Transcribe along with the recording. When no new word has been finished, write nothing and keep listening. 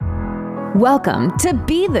Welcome to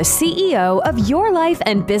Be the CEO of Your Life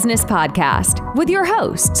and Business podcast with your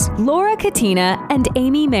hosts, Laura Katina and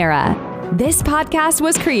Amy Mara. This podcast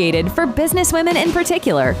was created for businesswomen in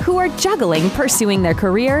particular who are juggling pursuing their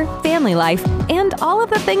career, family life, and all of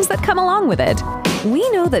the things that come along with it. We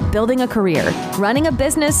know that building a career, running a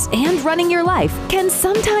business, and running your life can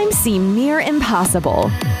sometimes seem near impossible.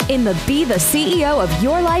 In the Be the CEO of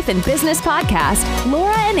Your Life and Business podcast,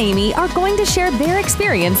 Laura and Amy are going to share their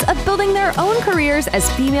experience of building their own careers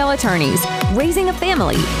as female attorneys, raising a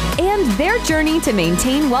family, and their journey to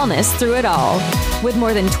maintain wellness through it all. With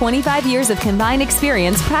more than 25 years of combined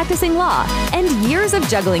experience practicing law and years of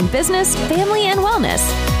juggling business, family, and wellness,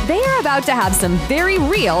 they are about to have some very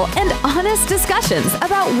real and honest discussions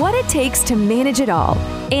about what it takes to manage it all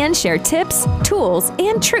and share tips, tools,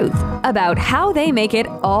 and truth about how they make it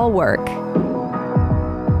all work.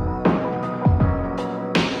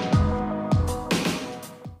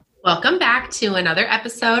 Welcome back to another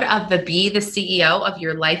episode of the Be the CEO of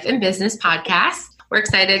Your Life and Business podcast. We're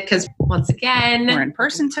excited because once again, we're in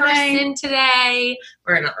person today.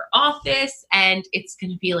 We're in our office and it's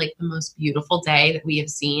going to be like the most beautiful day that we have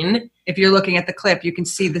seen. If you're looking at the clip, you can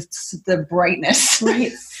see the brightness.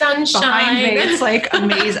 Right. Sunshine. Behind me. It's like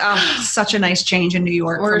amazing. Such a nice change in New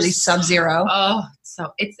York from the sub-zero.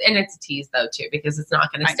 So it's a tease though too, because it's not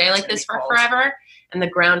going to stay like this for forever. And the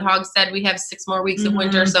groundhog said we have 6 more weeks of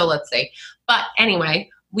winter. So let's see. But anyway,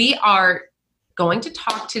 we are going to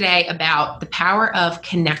talk today about the power of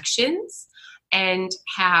connections and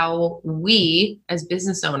how we as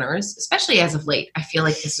business owners, especially as of late, I feel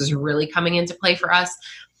like this is really coming into play for us,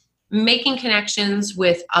 making connections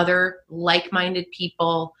with other like-minded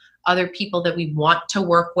people, other people that we want to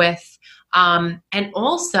work with, and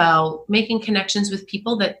also making connections with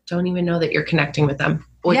people that don't even know that you're connecting with them,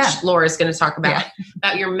 which Laura is going to talk about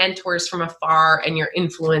your mentors from afar and your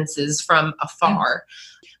influences from afar.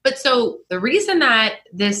 But so the reason that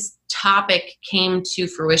this topic came to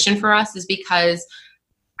fruition for us is because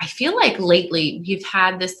I feel like lately we've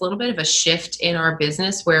had this little bit of a shift in our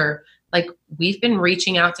business where like we've been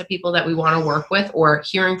reaching out to people that we want to work with or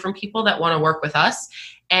hearing from people that want to work with us.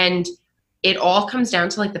 And it all comes down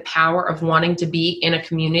to like the power of wanting to be in a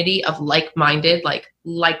community of like-minded, like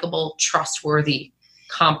likable, trustworthy,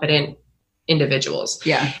 competent individuals.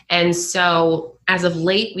 Yeah. And so as of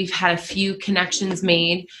late, we've had a few connections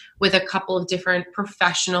made with a couple of different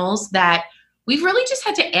professionals that we've really just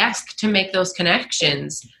had to ask to make those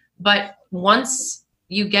connections. But once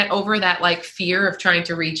you get over that like fear of trying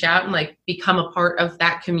to reach out and like become a part of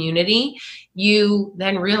that community, you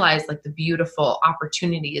then realize like the beautiful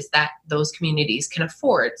opportunities that those communities can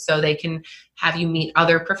afford. So they can have you meet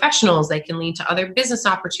other professionals, they can lead to other business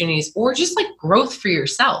opportunities or just like growth for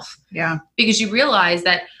yourself. Yeah. Because you realize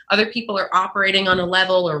that other people are operating on a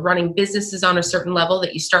level or running businesses on a certain level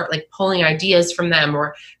that you start like pulling ideas from them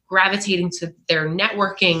or gravitating to their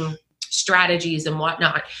networking strategies and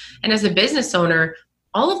whatnot. And as a business owner,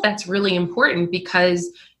 all of that's really important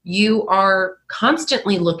because you are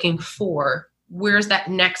constantly looking for where's that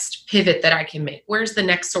next pivot that I can make? Where's the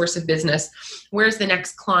next source of business? Where's the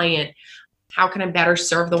next client? How can I better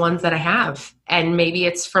serve the ones that I have? And maybe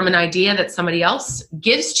it's from an idea that somebody else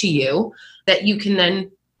gives to you that you can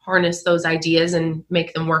then harness those ideas and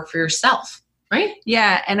make them work for yourself, right?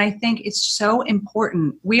 Yeah. And I think it's so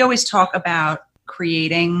important. We always talk about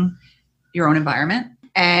creating your own environment,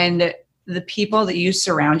 and the people that you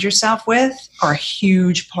surround yourself with are a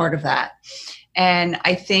huge part of that. And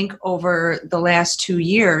I think over the last 2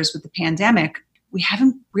 years with the pandemic, we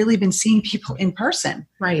haven't really been seeing people in person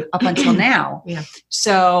up until now. Yeah.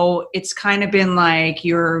 So it's kind of been like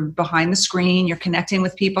you're behind the screen, you're connecting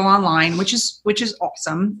with people online, which is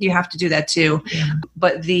awesome. You have to do that too. Yeah.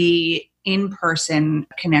 But the in-person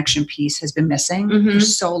connection piece has been missing for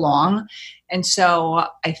so long. And so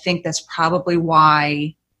I think that's probably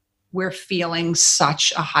why we're feeling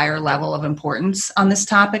such a higher level of importance on this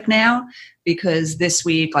topic now, because this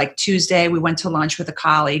week, like Tuesday, we went to lunch with a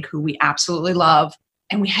colleague who we absolutely love,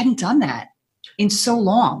 and we hadn't done that in so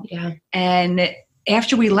long. Yeah. And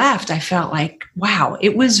after we left, I felt like, wow,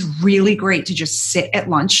 it was really great to just sit at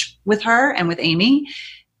lunch with her and with Amy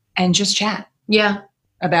and just chat. Yeah.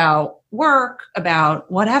 About work, about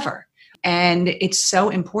whatever. And it's so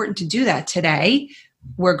important to do that today.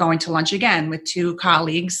 We're going to lunch again with 2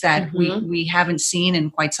 colleagues that we haven't seen in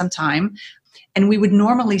quite some time. And we would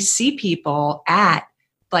normally see people at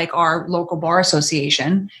like our local bar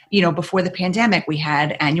association. You know, before the pandemic, we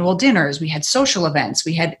had annual dinners, we had social events,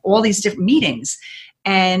 we had all these different meetings.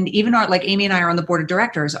 And even like Amy and I are on the board of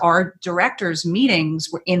directors, our directors meetings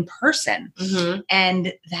were in person,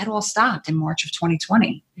 and that all stopped in March of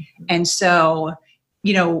 2020. And so,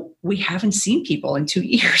 we haven't seen people in 2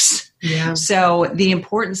 years. Yeah. So the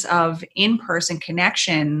importance of in-person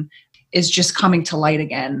connection is just coming to light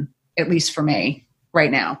again, at least for me right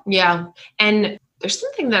now. Yeah. And there's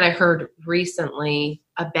something that I heard recently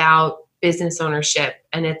about business ownership,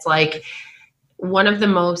 and it's like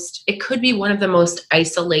it could be one of the most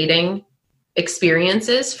isolating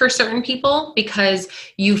experiences for certain people, because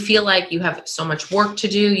you feel like you have so much work to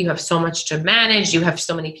do, you have so much to manage, you have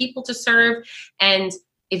so many people to serve. And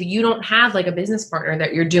if you don't have like a business partner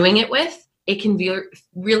that you're doing it with, it can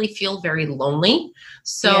really feel very lonely.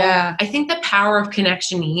 So I think the power of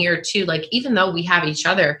connection here too, like even though we have each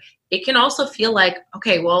other, it can also feel like,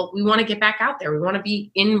 okay, well, we want to get back out there. We want to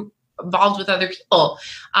be involved with other people.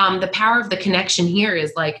 The power of the connection here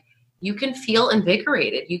is like, you can feel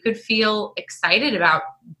invigorated. You could feel excited about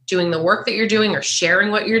doing the work that you're doing or sharing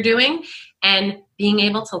what you're doing and being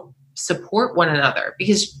able to support one another,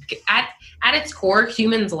 because at its core,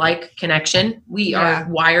 humans like connection. We are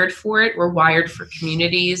wired for it. We're wired for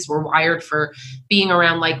communities. We're wired for being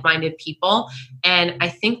around like-minded people. And I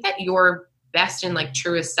think that your best and like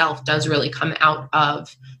truest self does really come out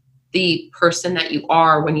of the person that you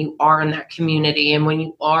are when you are in that community and when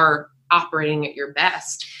you are operating at your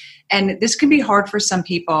best. And this can be hard for some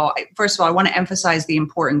people. First of all, I want to emphasize the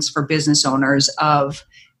importance for business owners of,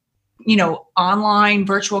 online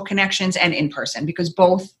virtual connections and in person, because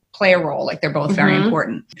both play a role. Like they're both very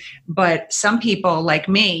important. But some people like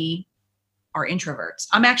me are introverts.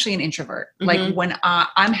 I'm actually an introvert. Like when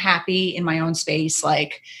I'm happy in my own space,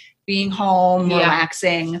 like being home,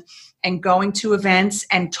 relaxing, and going to events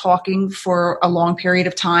and talking for a long period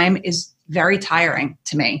of time is very tiring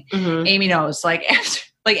to me. Amy knows,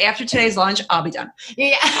 after today's lunch, I'll be done.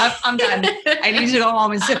 Yeah. I'm done. I need to go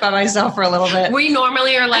home and sit by myself for a little bit. We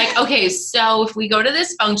normally are like, okay, so if we go to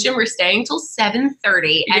this function, we're staying till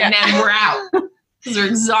 7:30 and then we're out because we're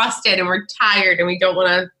exhausted and we're tired and we don't want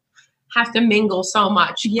to have to mingle so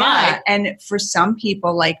much. Yeah. And for some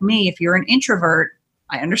people like me, if you're an introvert,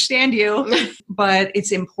 I understand you, but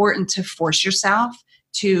it's important to force yourself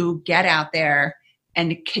to get out there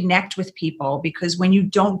and connect with people, because when you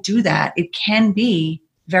don't do that, it can be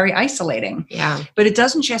very isolating. Yeah. But it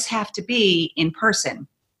doesn't just have to be in person.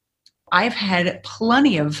 I've had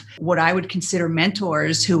plenty of what I would consider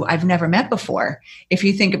mentors who I've never met before. If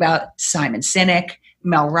you think about Simon Sinek,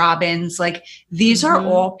 Mel Robbins, like these are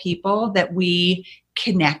all people that we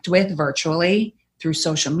connect with virtually through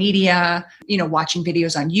social media, watching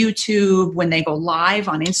videos on YouTube, when they go live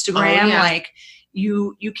on Instagram, like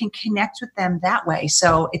you can connect with them that way.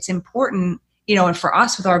 So it's important, and for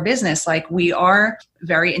us with our business, like we are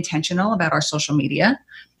very intentional about our social media,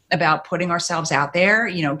 about putting ourselves out there,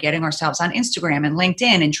 getting ourselves on Instagram and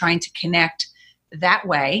LinkedIn and trying to connect that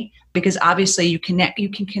way, because obviously you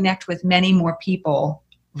can connect with many more people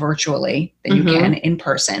virtually than you can in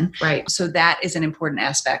person. Right. So that is an important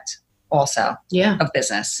aspect also of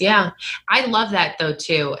business. Yeah. I love that though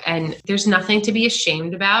too. And there's nothing to be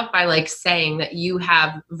ashamed about by like saying that you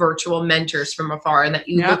have virtual mentors from afar and that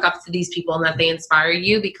you look up to these people and that they inspire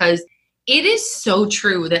you, because it is so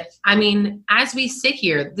true that, as we sit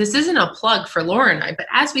here, this isn't a plug for Laura and I, but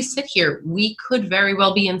as we sit here, we could very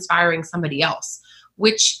well be inspiring somebody else,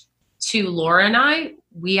 which to Laura and I,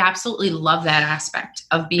 we absolutely love that aspect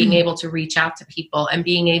of being able to reach out to people and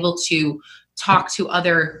being able to talk to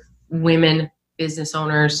other women, business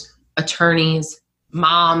owners, attorneys,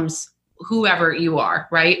 moms, whoever you are,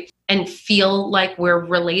 right? And feel like we're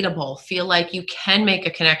relatable, feel like you can make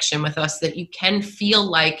a connection with us, that you can feel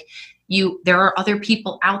like there are other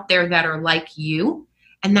people out there that are like you.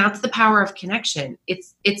 And that's the power of connection.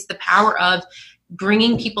 It's the power of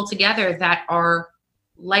bringing people together that are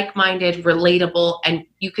like-minded, relatable, and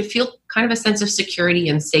you could feel kind of a sense of security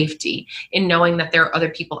and safety in knowing that there are other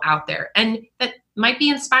people out there and that might be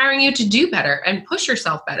inspiring you to do better and push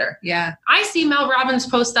yourself better. Yeah. I see Mel Robbins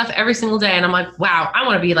post stuff every single day and I'm like, wow, I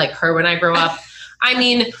want to be like her when I grow up.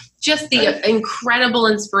 Just the incredible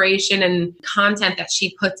inspiration and content that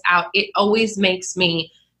she puts out, it always makes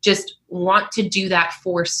me just want to do that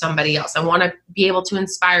for somebody else. I want to be able to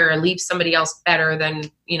inspire or leave somebody else better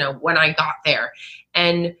than, when I got there.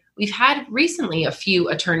 And we've had recently a few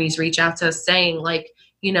attorneys reach out to us saying like,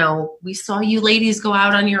 we saw you ladies go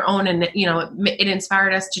out on your own and, it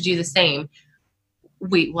inspired us to do the same.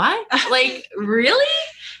 Wait, what? Like, really?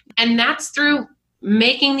 And that's through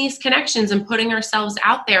making these connections and putting ourselves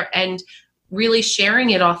out there and really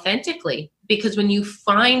sharing it authentically, because when you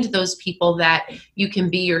find those people that you can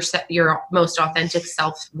be your most authentic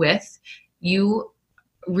self with, you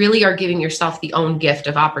really are giving yourself the own gift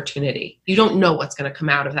of opportunity. You don't know what's going to come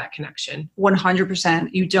out of that connection. 100%.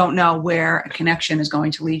 You don't know where a connection is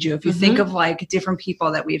going to lead you. If you think of like different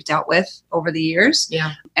people that we've dealt with over the years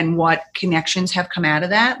and what connections have come out of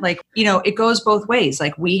that, like, you know, it goes both ways.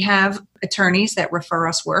 Like we have attorneys that refer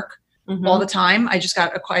us work all the time. I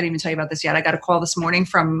didn't even tell you about this yet. I got a call this morning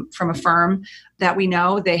from a firm that we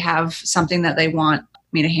know they have something that they want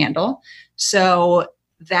me to handle. So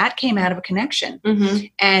that came out of a connection.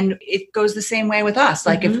 And it goes the same way with us.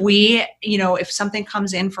 Like if we, you know, if something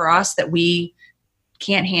comes in for us that we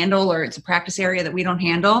can't handle, or it's a practice area that we don't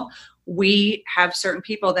handle, we have certain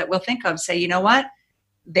people that we'll think of, say, you know what,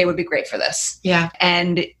 they would be great for this. Yeah.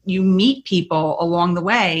 And you meet people along the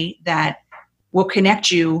way that will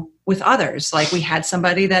connect you with others. Like we had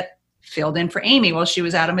somebody that filled in for Amy while she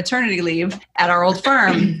was out on maternity leave at our old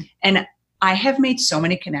firm. And I have made so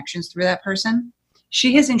many connections through that person.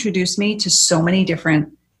 She has introduced me to so many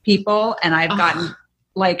different people, and I've gotten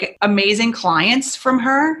like amazing clients from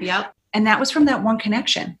her. Yep. And that was from that one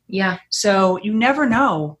connection. Yeah. So you never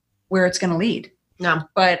know where it's going to lead. No.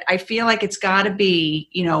 But I feel like it's got to be,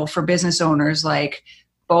 you know, for business owners, like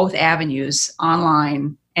both avenues,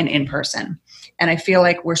 online and in person. And I feel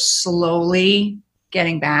like we're slowly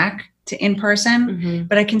getting back to in person,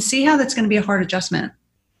 but I can see how that's going to be a hard adjustment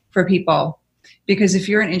for people. Because if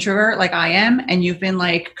you're an introvert like I am, and you've been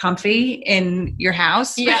like comfy in your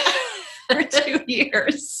house for 2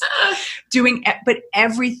 years but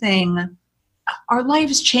everything, our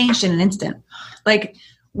lives changed in an instant. Like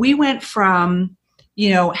we went from, you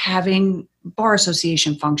know, having bar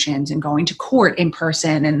association functions and going to court in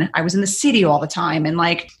person. And I was in the city all the time. And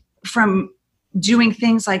like from doing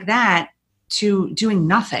things like that to doing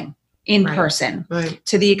nothing in person,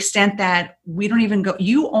 to the extent that we don't even go.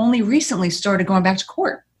 You only recently started going back to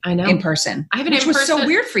court. I know. In person. I have an which in-person, was so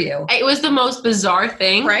weird for you. It was the most bizarre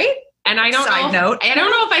thing. Right? And I don't know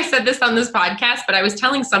if I said this on this podcast, but I was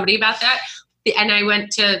telling somebody about that. And I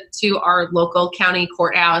went to our local county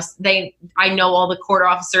courthouse. I know all the court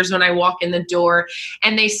officers when I walk in the door,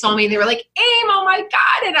 and they saw me. They were like, "Aim, oh my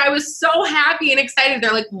God." And I was so happy and excited.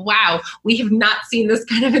 They're like, "Wow, we have not seen this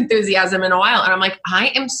kind of enthusiasm in a while." And I'm like, I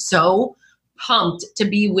am so pumped to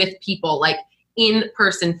be with people like in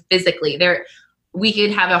person physically. We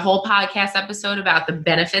could have a whole podcast episode about the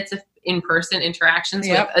benefits of in-person interactions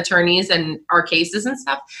with attorneys and our cases and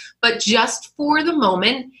stuff. But just for the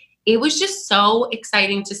moment, it was just so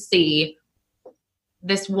exciting to see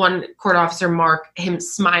this one court officer, Mark, him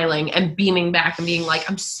smiling and beaming back and being like,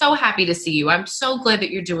 "I'm so happy to see you. I'm so glad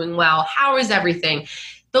that you're doing well. How is everything?"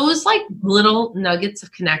 Those like little nuggets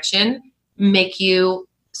of connection make you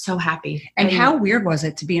so happy. And how weird was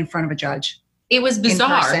it to be in front of a judge? It was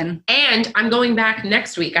bizarre. And I'm going back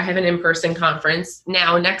next week. I have an in-person conference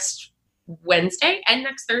now next Wednesday and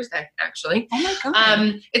next Thursday, actually. Oh my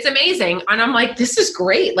God. It's amazing. And I'm like, this is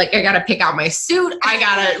great. Like I got to pick out my suit. I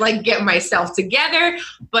got to like get myself together,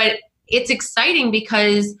 but it's exciting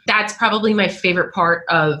because that's probably my favorite part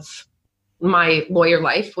of my lawyer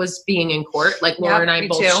life was being in court. Like Laura and I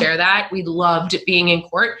both share that. We loved being in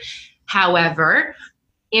court. However,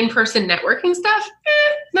 in-person networking stuff,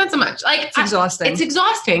 not so much. Like it's exhausting. It's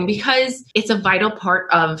exhausting because it's a vital part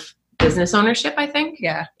of business ownership, I think.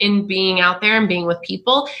 Yeah. In being out there and being with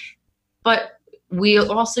people. But we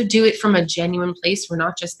also do it from a genuine place. We're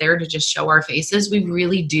not just there to just show our faces. We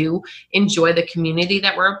really do enjoy the community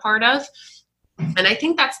that we're a part of. And I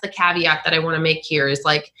think that's the caveat that I want to make here is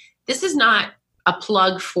like, this is not a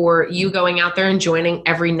plug for you going out there and joining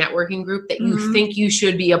every networking group that you think you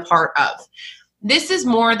should be a part of. This is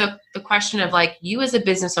more the question of like, you as a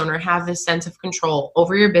business owner have this sense of control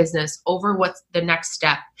over your business, over what's the next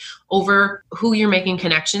step, over who you're making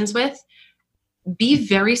connections with. Be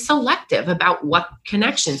very selective about what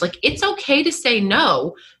connections. Like it's okay to say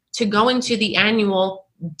no to going to the annual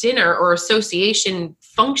dinner or association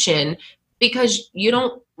function because you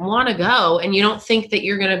don't want to go and you don't think that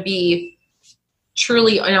you're going to be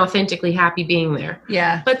truly and authentically happy being there.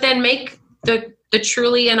 Yeah. But then make the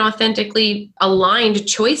truly and authentically aligned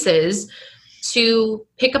choices to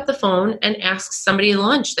pick up the phone and ask somebody to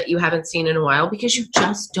lunch that you haven't seen in a while because you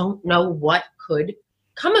just don't know what could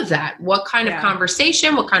come of that. What kind of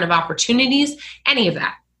conversation, what kind of opportunities, any of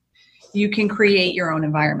that. You can create your own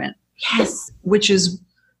environment. Yes. Which is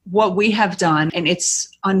what we have done. And it's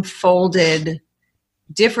unfolded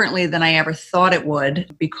differently than I ever thought it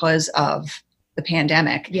would because of the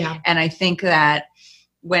pandemic. Yeah. And I think that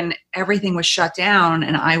when everything was shut down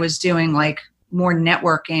and I was doing like more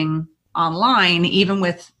networking online, even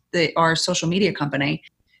with our social media company,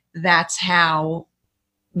 that's how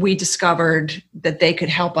we discovered that they could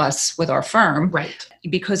help us with our firm. Right.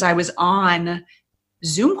 Because I was on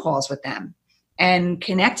Zoom calls with them and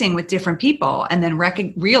connecting with different people, and then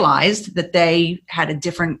realized that they had a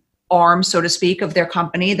different arm, so to speak, of their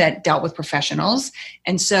company that dealt with professionals.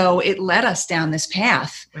 And so it led us down this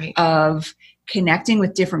path of connecting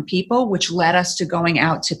with different people, which led us to going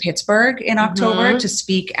out to Pittsburgh in October to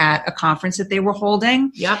speak at a conference that they were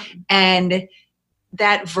holding. Yep. And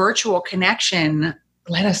that virtual connection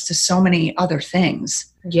led us to so many other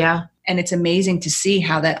things. Yeah. And it's amazing to see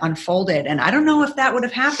how that unfolded. And I don't know if that would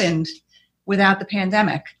have happened without the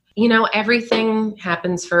pandemic. You know, everything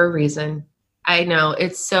happens for a reason. I know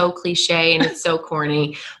it's so cliche and it's so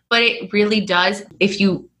corny, but it really does if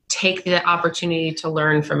you take the opportunity to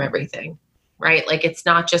learn from everything, right? Like it's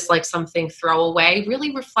not just like something throwaway.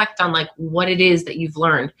 Really reflect on like what it is that you've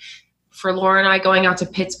learned. For Laura and I going out to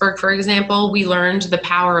Pittsburgh, for example, we learned the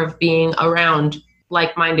power of being around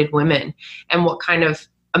like-minded women and what kind of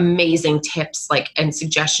amazing tips and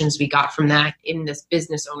suggestions we got from that in this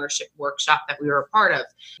business ownership workshop that we were a part of.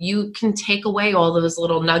 You can take away all those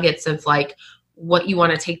little nuggets of like what you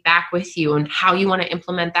want to take back with you and how you want to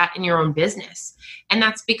implement that in your own business. And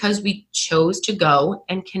that's because we chose to go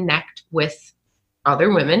and connect with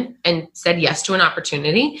other women and said yes to an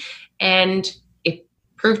opportunity. And it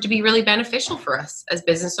proved to be really beneficial for us as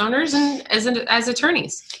business owners and as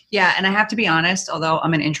attorneys. Yeah. And I have to be honest, although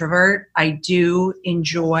I'm an introvert, I do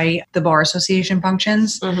enjoy the bar association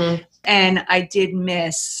functions. Mm-hmm. And I did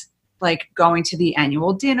miss like going to the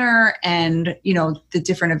annual dinner and, you know, the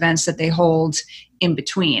different events that they hold in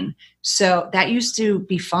between. So that used to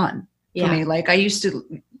be fun for me. Like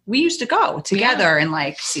we used to go together and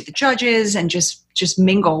like see the judges and just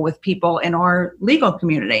mingle with people in our legal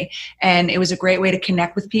community. And it was a great way to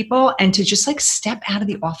connect with people and to just like step out of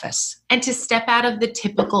the office. And to step out of the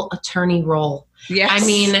typical attorney role. Yes. I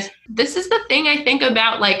mean, this is the thing I think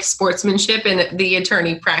about like sportsmanship and the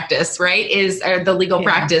attorney practice, right? Or the legal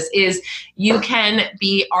practice is you can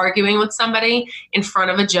be arguing with somebody in front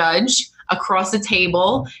of a judge across a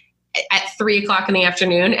table at 3:00 in the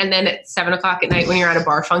afternoon. And then at 7:00 at night, when you're at a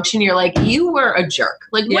bar function, you're like, you were a jerk.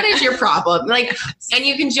 Like, what is your problem? Like, and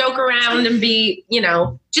you can joke around and be, you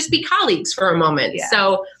know, just be colleagues for a moment. Yeah.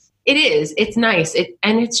 So it's nice.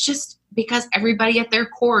 And it's just because everybody at their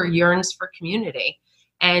core yearns for community,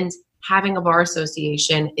 and having a bar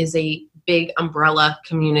association is a big umbrella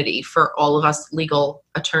community for all of us legal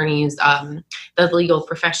attorneys, the legal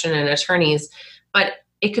profession and attorneys, but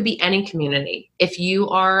it could be any community. If you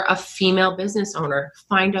are a female business owner,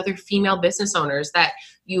 find other female business owners that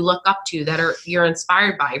you look up to, that you're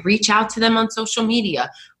inspired by. Reach out to them on social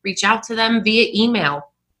media. Reach out to them via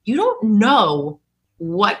email. You don't know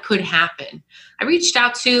what could happen. I reached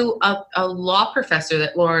out to a law professor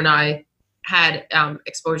that Laura and I had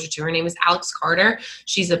exposure to. Her name is Alex Carter.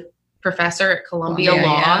 She's a professor at Columbia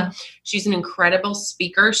Law. Yeah. She's an incredible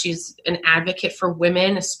speaker. She's an advocate for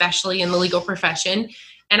women, especially in the legal profession.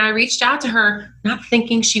 And I reached out to her, not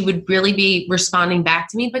thinking she would really be responding back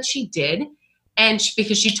to me, but she did. And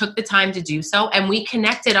because she took the time to do so. And we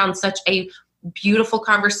connected on such a beautiful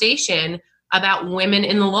conversation about women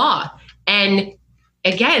in the law. And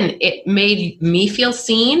again, it made me feel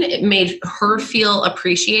seen. It made her feel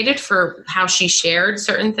appreciated for how she shared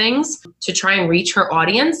certain things to try and reach her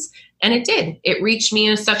audience. And it did. It reached me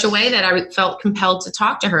in such a way that I felt compelled to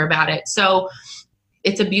talk to her about it. So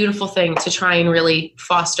it's a beautiful thing to try and really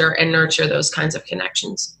foster and nurture those kinds of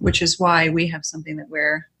connections. Which is why we have something that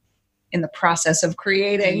we're in the process of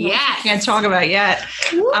creating. Yes. Can't talk about yet.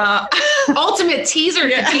 Ultimate teaser,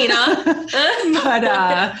 Katina.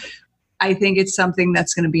 But I think it's something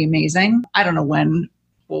that's going to be amazing. I don't know when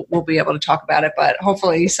we'll be able to talk about it, but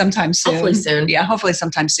hopefully sometime soon. Hopefully soon. Yeah, hopefully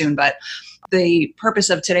sometime soon. But the purpose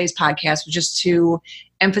of today's podcast was just to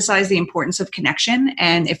emphasize the importance of connection.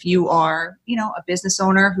 And if you are, you know, a business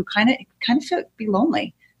owner who kind of feel be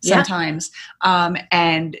lonely sometimes,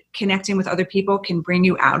 and connecting with other people can bring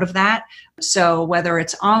you out of that. So whether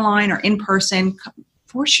it's online or in person,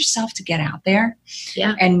 force yourself to get out there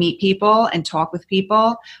and meet people and talk with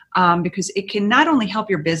people, because it can not only help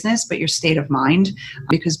your business, but your state of mind,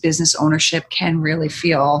 because business ownership can really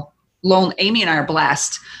feel lonely. Amy and I are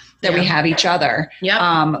blessed that we have each other.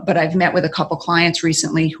 But I've met with a couple clients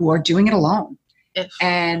recently who are doing it alone.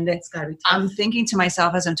 And it's gotta be tough. I'm thinking to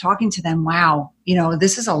myself as I'm talking to them, wow, you know,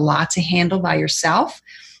 this is a lot to handle by yourself.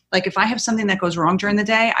 Like if I have something that goes wrong during the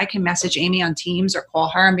day, I can message Amy on Teams or call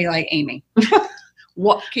her and be like, Amy,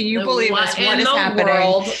 what can you believe this? What is happening?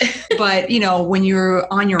 World? But when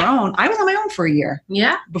you're on your own, I was on my own for a year.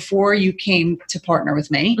 Yeah. Before you came to partner with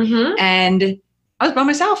me, Mm-hmm. and I was by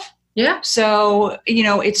myself. Yeah. So,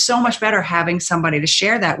 it's so much better having somebody to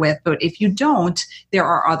share that with. But if you don't, there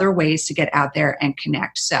are other ways to get out there and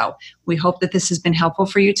connect. So we hope that this has been helpful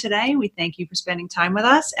for you today. We thank you for spending time with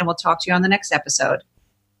us, and we'll talk to you on the next episode.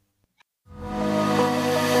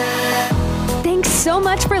 Thanks so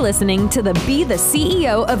much for listening to the Be the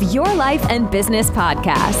CEO of Your Life and Business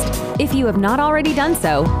podcast. If you have not already done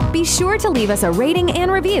so, be sure to leave us a rating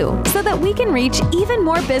and review so that we can reach even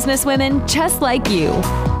more businesswomen just like you.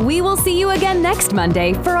 We will see you again next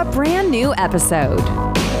Monday for a brand new episode.